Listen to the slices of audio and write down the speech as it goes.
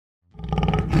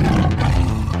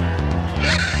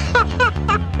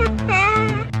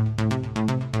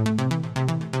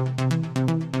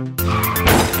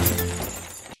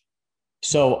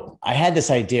So I had this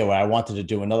idea where I wanted to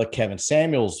do another Kevin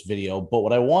Samuels video, but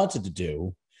what I wanted to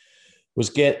do was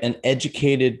get an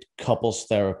educated couples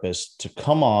therapist to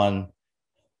come on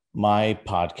my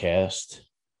podcast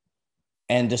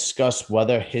and discuss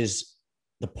whether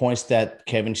the points that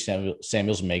Kevin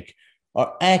Samuels make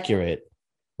are accurate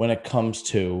when it comes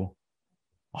to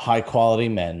high quality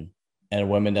men and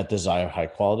women that desire high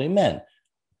quality men.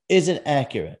 Is it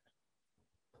accurate?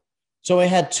 So I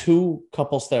had two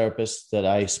couples therapists that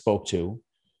I spoke to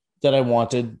that I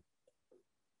wanted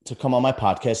to come on my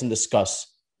podcast and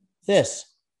discuss this.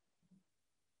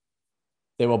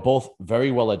 They were both very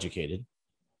well educated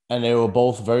and they were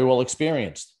both very well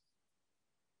experienced.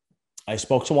 I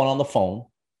spoke to one on the phone,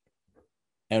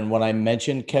 and when I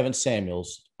mentioned Kevin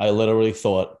Samuels, I literally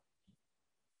thought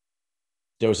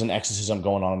there was an exorcism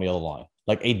going on the other line.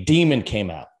 Like a demon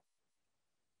came out.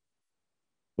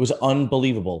 It was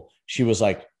unbelievable. She was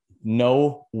like,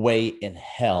 no way in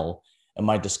hell am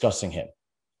I discussing him.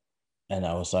 And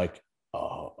I was like,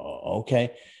 oh,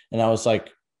 okay. And I was like,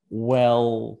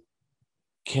 well,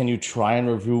 can you try and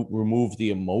remove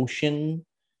the emotion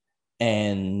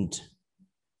and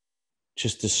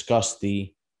just discuss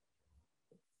the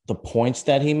points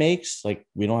that he makes? Like,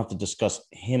 we don't have to discuss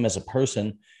him as a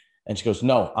person. And she goes,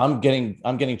 no, I'm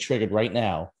getting triggered right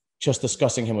now just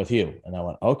discussing him with you. And I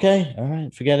went, okay, all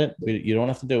right, forget it. You don't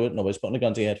have to do it. Nobody's putting a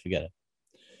gun to your head. Forget it.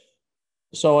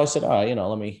 So I said, all right,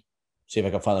 let me see if I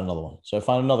can find another one. So I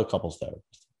found another couples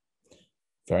therapist.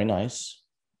 Very nice.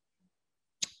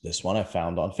 This one I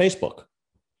found on Facebook.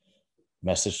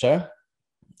 Messaged her.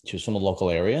 She was from the local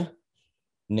area.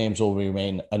 Names will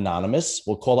remain anonymous.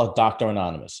 We'll call her Dr.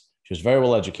 Anonymous. She was very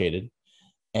well educated.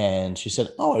 And she said,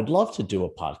 oh, I'd love to do a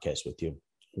podcast with you.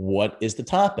 What is the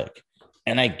topic?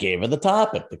 And I gave her the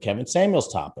topic, the Kevin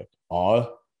Samuels topic. Are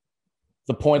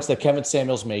the points that Kevin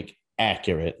Samuels make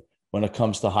accurate when it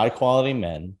comes to high quality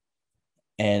men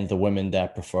and the women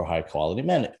that prefer high quality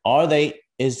men?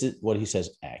 Is it what he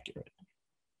says accurate?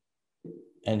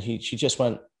 And she just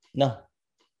went, no,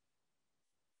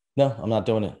 I'm not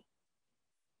doing it.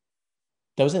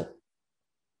 That was it.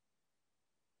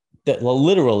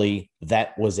 Literally,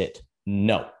 that was it.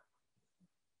 No.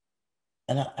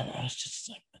 And I was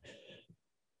just like,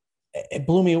 it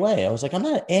blew me away. I was like, I'm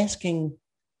not asking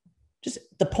just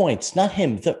the points, not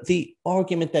him, the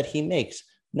argument that he makes.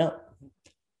 No,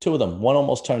 two of them. One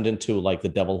almost turned into like the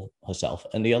devil herself,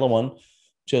 and the other one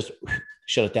just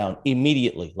shut it down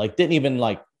immediately. Like, didn't even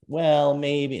like, well,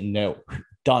 maybe. No,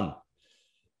 done.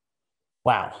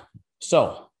 Wow.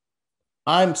 So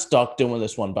I'm stuck doing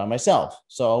this one by myself.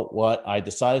 So what I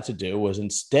decided to do was,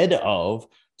 instead of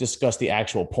discuss the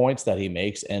actual points that he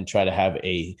makes and try to have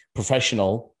a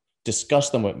professional discuss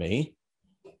them with me,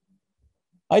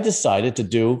 I decided to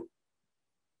do,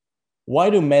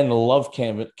 why do men love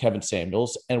Kevin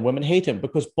Samuels and women hate him?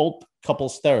 Because both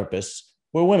couples therapists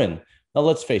were women. Now,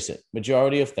 let's face it,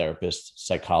 majority of therapists,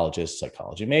 psychologists,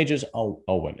 psychology majors are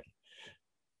women,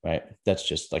 right? That's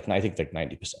just like, I think like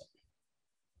 90%.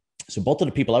 So both of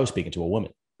the people I was speaking to were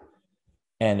women.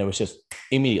 And it was just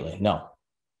immediately, no.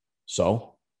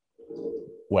 So,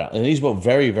 well, and these were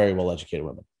very, very well-educated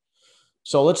women.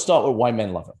 So let's start with why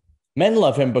men love him. Men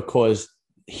love him because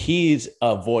he's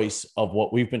a voice of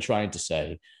what we've been trying to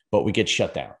say, but we get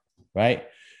shut down, right?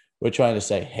 We're trying to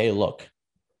say, hey, look,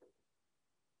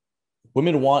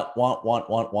 women want,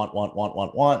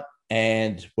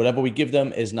 and whatever we give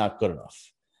them is not good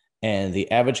enough. And the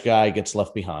average guy gets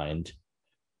left behind.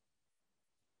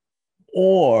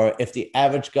 Or if the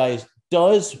average guy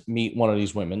does meet one of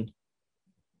these women,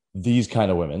 these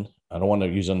kind of women, I don't want to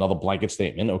use another blanket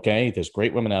statement, okay? There's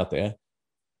great women out there.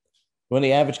 When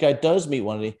the average guy does meet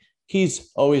one of these,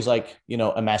 he's always like,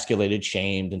 emasculated,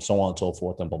 shamed, and so on and so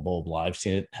forth, and blah, blah, blah. I've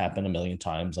seen it happen a million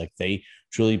times. Like, they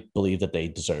truly believe that they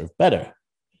deserve better.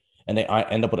 And they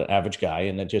end up with an average guy,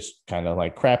 and they just kind of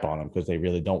like crap on him because they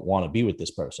really don't want to be with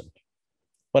this person.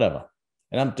 Whatever.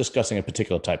 And I'm discussing a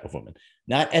particular type of woman,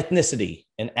 not ethnicity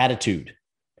and attitude.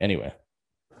 Anyway.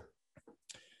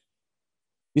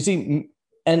 You see,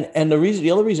 and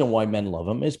the other reason why men love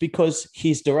him is because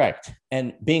he's direct.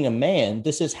 And being a man,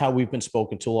 this is how we've been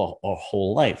spoken to our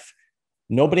whole life.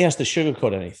 Nobody has to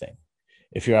sugarcoat anything.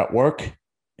 If you're at work,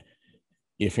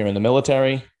 if you're in the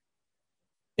military,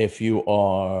 if you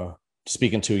are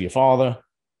speaking to your father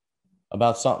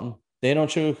about something, they don't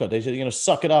sugarcoat. They say,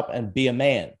 suck it up and be a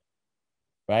man,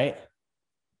 right?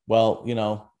 Well,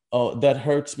 oh, that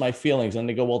hurts my feelings. And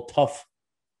they go, well, tough,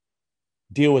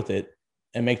 deal with it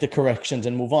and make the corrections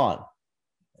and move on.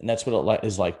 And that's what it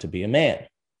is like to be a man.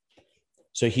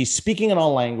 So he's speaking in our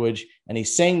language, and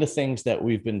he's saying the things that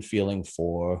we've been feeling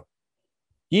for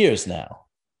years now,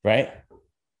 right?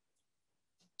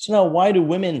 So now why do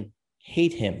women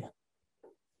hate him?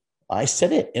 I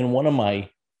said it in one of my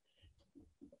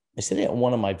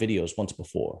videos once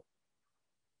before.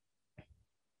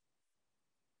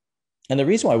 And the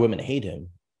reason why women hate him,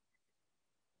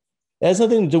 it has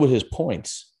nothing to do with his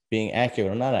points being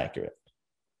accurate or not accurate,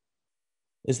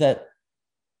 is that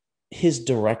his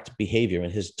direct behavior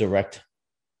and his direct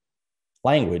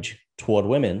language toward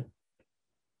women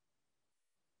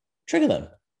trigger them.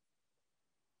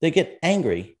 They get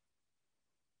angry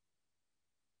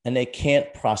and they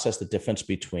can't process the difference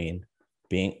between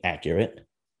being accurate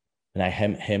and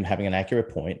him having an accurate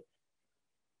point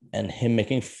and him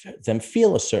making them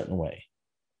feel a certain way.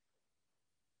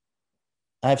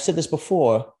 I've said this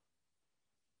before.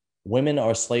 Women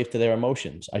are a slave to their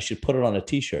emotions. I should put it on a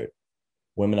t-shirt.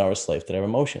 Women are a slave to their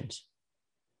emotions.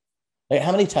 Like,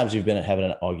 how many times have you been having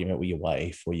an argument with your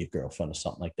wife or your girlfriend or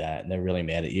something like that, and they're really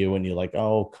mad at you, and you're like,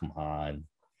 oh, come on.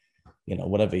 You know,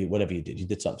 whatever you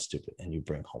did something stupid, and you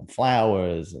bring home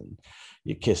flowers and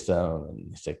you kiss them and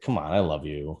you say, come on, I love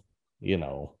you. You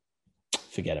know,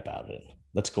 forget about it.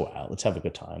 Let's go out. Let's have a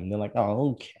good time. And they're like,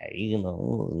 oh, okay, you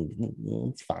know,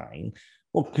 it's fine.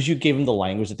 Well, because you gave them the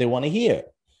language that they want to hear.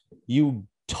 You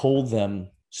told them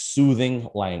soothing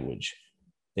language.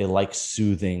 They like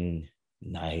soothing,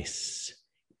 nice,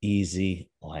 easy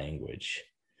language.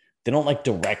 They don't like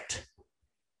direct,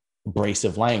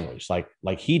 abrasive language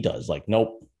like he does. Like,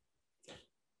 nope.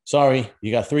 Sorry,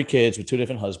 you got 3 kids with 2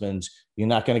 different husbands. You're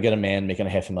not going to get a man making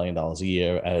 $500,000 a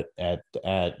year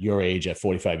at your age at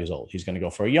 45 years old. He's going to go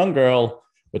for a young girl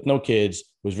with no kids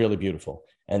who's really beautiful.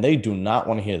 And they do not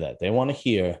want to hear that. They want to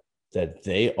hear that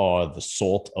they are the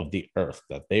salt of the earth,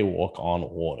 that they walk on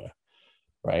water,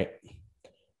 right?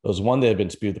 Those, one, they've been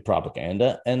spewed the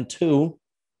propaganda, and 2,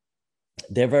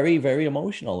 they're very, very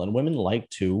emotional, and women like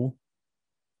to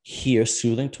hear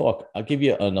soothing talk. I'll give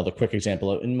you another quick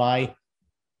example. In my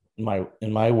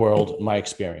world, my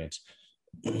experience,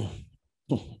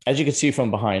 as you can see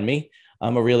from behind me,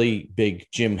 I'm a really big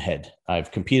gym head.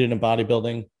 I've competed in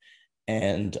bodybuilding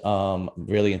and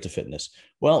really into fitness.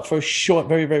 Well, for a short,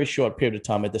 very, very short period of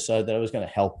time, I decided that I was going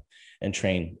to help and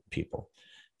train people.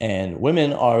 And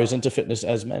women are as into fitness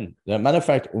as men. As a matter of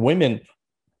fact, women,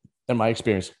 in my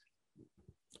experience,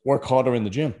 work harder in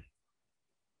the gym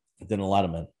than a lot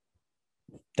of men.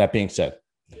 That being said,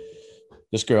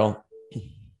 this girl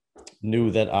knew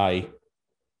that I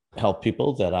helped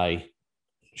people, that I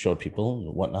showed people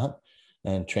and whatnot,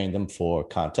 and trained them for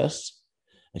contests.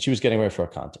 And she was getting ready for a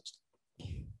contest.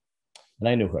 And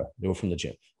I knew her from the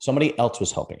gym. Somebody else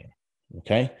was helping her.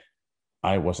 Okay.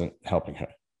 I wasn't helping her.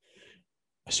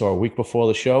 I saw her a week before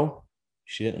the show.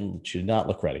 She did not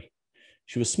look ready.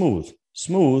 She was smooth.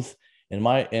 Smooth in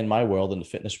my world, in the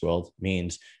fitness world,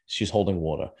 means she's holding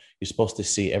water. You're supposed to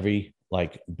see every,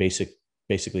 like, basically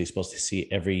you're supposed to see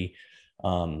every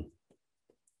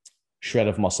shred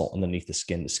of muscle underneath the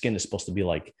skin. The skin is supposed to be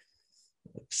like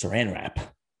saran wrap.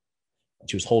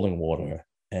 She was holding water,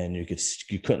 and you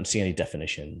couldn't see any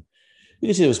definition. You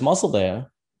could see there was muscle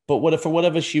there, but for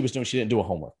whatever she was doing, she didn't do her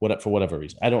homework. For whatever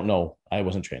reason, I don't know. I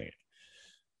wasn't training it,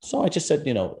 so I just said,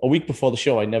 a week before the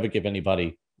show, I never give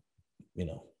anybody,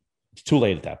 it's too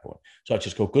late at that point. So I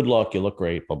just go, good luck, you look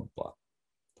great, blah blah blah.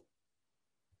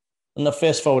 And then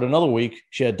fast forward another week,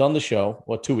 she had done the show,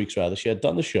 or 2 weeks rather, she had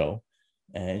done the show,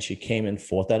 and she came in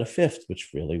 4th out of 5th, which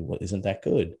really isn't that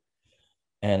good.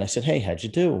 And I said, hey, how'd you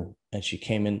do? And she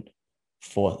came in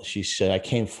 4th. She said, I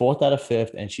came 4th out of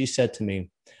 5th. And she said to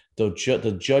me, the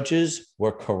judges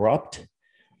were corrupt,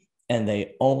 and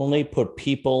they only put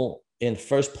people in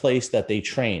first place that they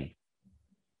train.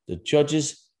 The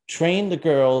judges train the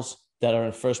girls that are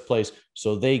in first place,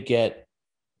 so they get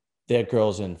their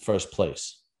girls in first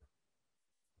place.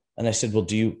 And I said, well,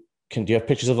 do you have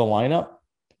pictures of the lineup?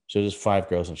 So there's 5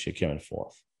 girls, and she came in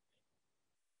 4th.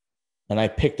 And I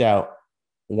picked out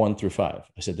 1 through 5.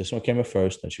 I said, this one came in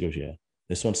first. And she goes, yeah.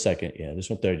 This one second. Yeah. This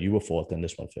one third. You were 4th, and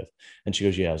this one 5th. And she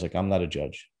goes, yeah. I was like, I'm not a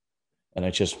judge. And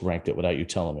I just ranked it without you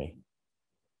telling me.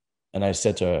 And I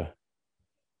said to her,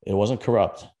 it wasn't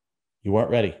corrupt. You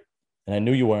weren't ready. And I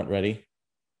knew you weren't ready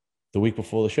the week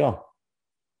before the show.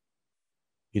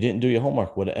 You didn't do your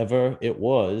homework. Whatever it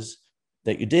was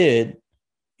that you did,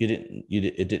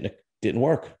 it didn't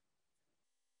work.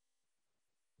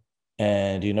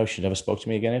 And she never spoke to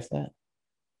me again after that.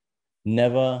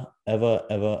 Never, ever,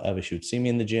 ever, ever. She would see me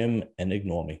in the gym and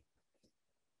ignore me,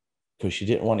 because she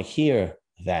didn't want to hear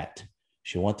that.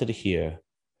 She wanted to hear,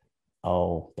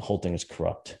 oh, the whole thing is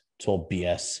corrupt. It's all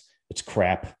BS. It's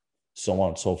crap, so on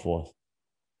and so forth.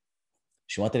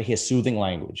 She wanted to hear soothing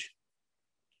language.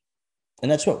 And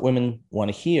that's what women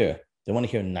want to hear. They want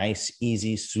to hear nice,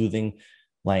 easy, soothing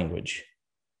language.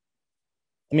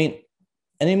 I mean,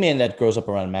 any man that grows up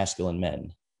around masculine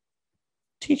men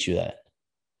teach you that.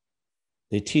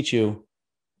 They teach you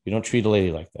you don't treat a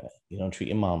lady like that. You don't treat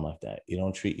your mom like that. You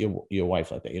don't treat your wife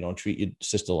like that. You don't treat your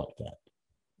sister like that.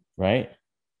 Right?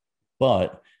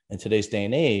 But in today's day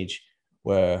and age,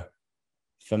 where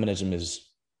feminism is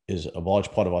a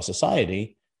large part of our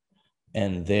society,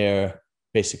 and they're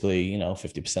basically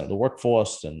 50% of the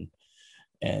workforce and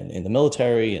in the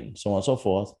military and so on and so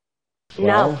forth. No,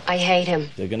 Well, I hate him.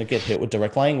 they're going to get hit with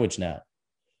direct language now.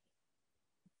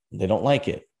 They don't like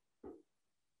it.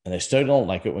 And they still don't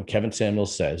like it when Kevin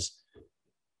Samuels says,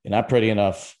 "You're not pretty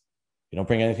enough. You don't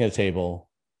bring anything to the table.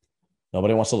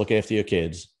 Nobody wants to look after your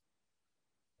kids.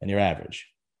 And you're average."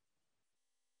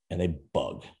 And they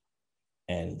bug.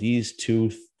 And these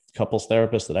two couples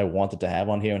therapists that I wanted to have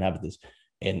on here and have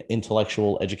an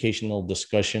intellectual, educational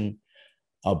discussion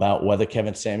about whether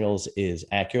Kevin Samuels is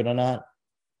accurate or not,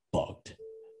 bugged.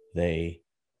 They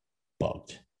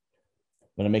bugged. I'm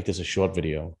going to make this a short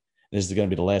video. This is going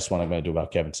to be the last one I'm going to do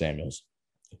about Kevin Samuels.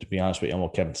 To be honest with you, I'm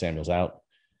going to Kevin Samuels out.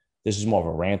 This is more of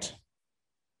a rant,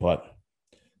 but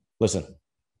listen,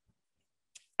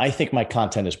 I think my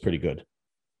content is pretty good.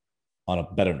 On a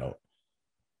better note,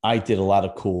 I did a lot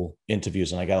of cool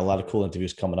interviews, and I got a lot of cool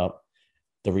interviews coming up.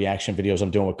 The reaction videos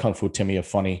I'm doing with Kung Fu Timmy are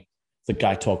funny. The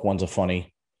Guy Talk ones are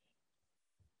funny.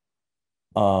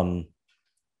 I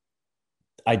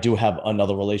do have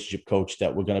another relationship coach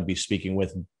that we're going to be speaking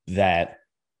with that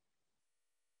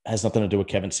has nothing to do with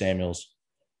Kevin Samuels.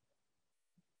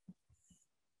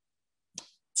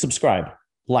 Subscribe,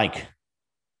 like,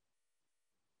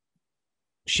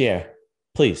 share,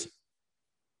 please.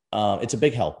 It's a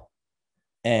big help.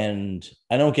 And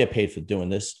I don't get paid for doing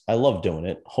this. I love doing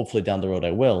it. Hopefully down the road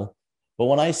I will. But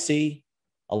when I see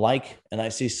a like and I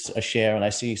see a share and I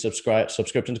see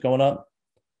subscriptions going up,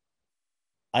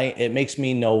 it makes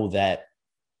me know that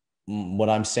what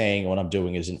I'm saying, what I'm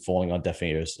doing isn't falling on deaf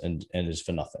ears and is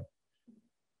for nothing.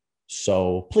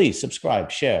 So please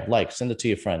subscribe, share, like, send it to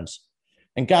your friends.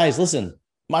 And guys, listen,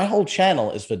 my whole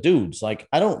channel is for dudes. Like,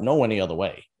 I don't know any other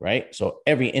way, right? So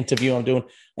every interview I'm doing,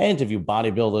 I interview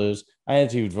bodybuilders, I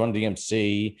interviewed Run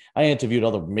DMC, I interviewed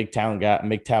other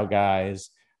MGTOW guys.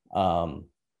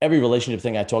 Every relationship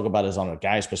thing I talk about is on a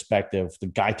guy's perspective. The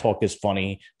Guy Talk is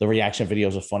funny. The reaction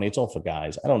videos are funny. It's all for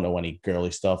guys. I don't know any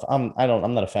girly stuff. I'm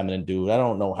not a feminine dude. I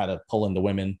don't know how to pull into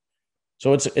women.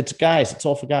 So it's guys. It's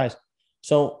all for guys.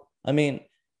 So I mean,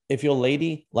 if your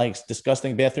lady likes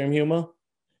disgusting bathroom humor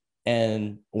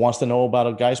and wants to know about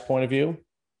a guy's point of view,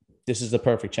 this is the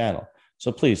perfect channel.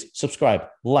 So please subscribe,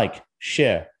 like,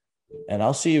 share, and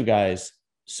I'll see you guys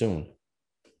soon.